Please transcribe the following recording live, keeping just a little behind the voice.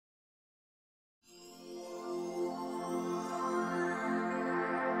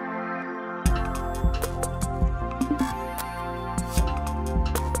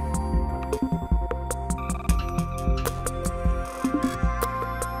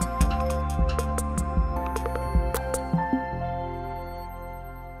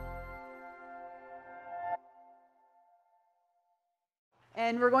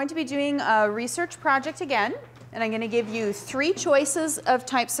And we're going to be doing a research project again, and I'm going to give you 3 choices of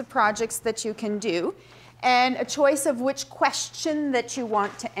types of projects that you can do, and a choice of which question that you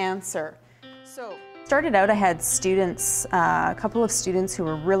want to answer. So, started out, I had students, a couple of students who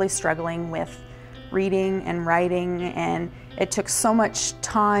were really struggling with reading and writing, and it took so much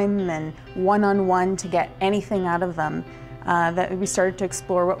time and one-on-one to get anything out of them that we started to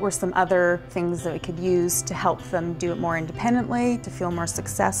explore what were some other things that we could use to help them do it more independently, to feel more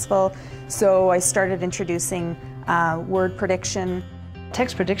successful. So I started introducing word prediction.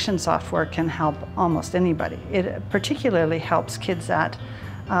 Text prediction software can help almost anybody. It particularly helps kids that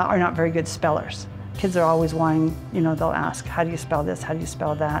are not very good spellers. Kids are always wanting, they'll ask, how do you spell this, how do you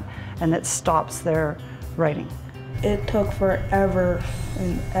spell that? And it stops their writing. It took forever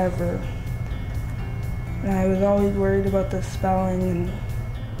and ever. And I was always worried about the spelling. And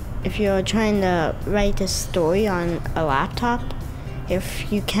if you're trying to write a story on a laptop,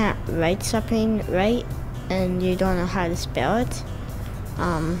 if you can't write something right and you don't know how to spell it,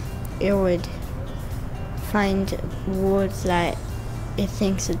 it would find words that it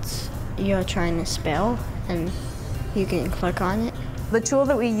thinks you're trying to spell, and you can click on it. The tool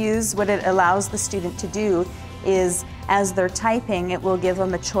that we use, what it allows the student to do is, as they're typing, it will give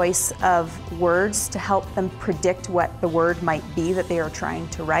them a choice of words to help them predict what the word might be that they are trying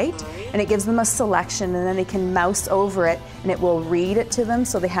to write. And it gives them a selection, and then they can mouse over it and it will read it to them,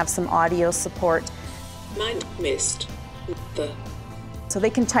 so they have some audio support. Mine missed the. So they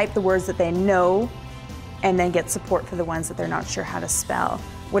can type the words that they know and then get support for the ones that they're not sure how to spell.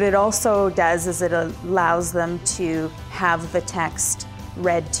 What it also does is it allows them to have the text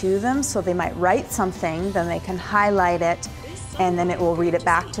read to them, so they might write something, then they can highlight it, and then it will read it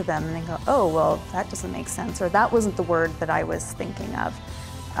back to them, and they go, oh, well, that doesn't make sense, or that wasn't the word that I was thinking of.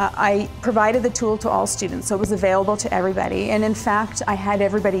 I provided the tool to all students, so it was available to everybody, and in fact, I had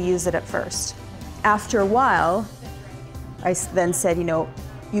everybody use it at first. After a while, I then said,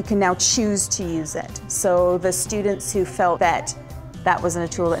 you can now choose to use it. So the students who felt that that wasn't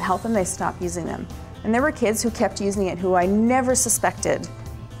a tool that helped them, they stopped using them. And there were kids who kept using it who I never suspected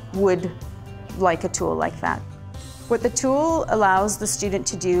would like a tool like that. What the tool allows the student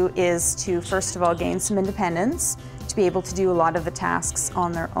to do is to, first of all, gain some independence, to be able to do a lot of the tasks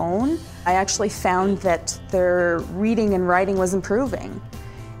on their own. I actually found that their reading and writing was improving.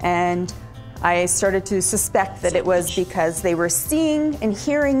 And I started to suspect that it was because they were seeing and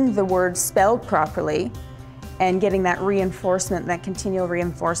hearing the word spelled properly and getting that reinforcement, that continual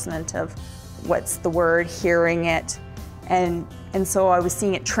reinforcement of what's the word, hearing it. And so I was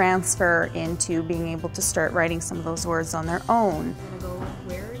seeing it transfer into being able to start writing some of those words on their own.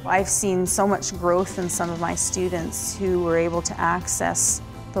 I've seen so much growth in some of my students who were able to access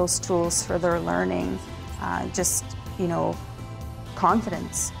those tools for their learning,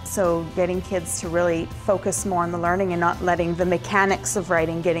 confidence. So getting kids to really focus more on the learning and not letting the mechanics of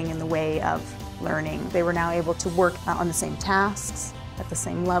writing getting in the way of learning. They were now able to work on the same tasks at the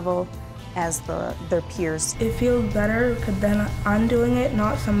same level as their peers. it feels better because then I'm doing it,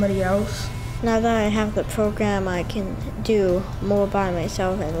 not somebody else. Now that I have the program, I can do more by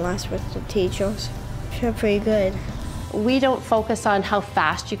myself and less with the teachers. I feel pretty good. We don't focus on how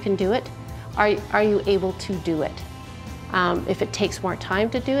fast you can do it. Are you able to do it? If it takes more time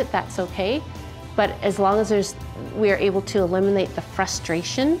to do it, that's okay. But as long as we are able to eliminate the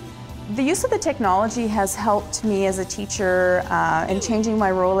frustration. The use of the technology has helped me as a teacher in changing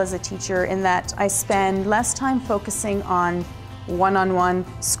my role as a teacher, in that I spend less time focusing on one-on-one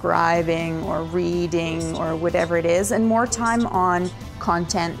scribing or reading or whatever it is, and more time on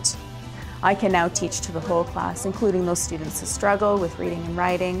content. I can now teach to the whole class, including those students who struggle with reading and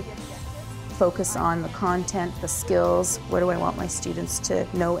writing. Focus on the content, the skills, what do I want my students to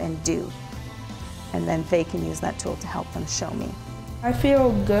know and do? And then they can use that tool to help them show me. I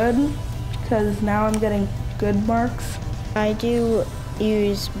feel good because now I'm getting good marks. I do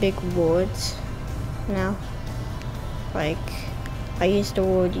use big words now. Like, I use the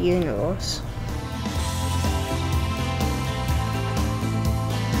word universe.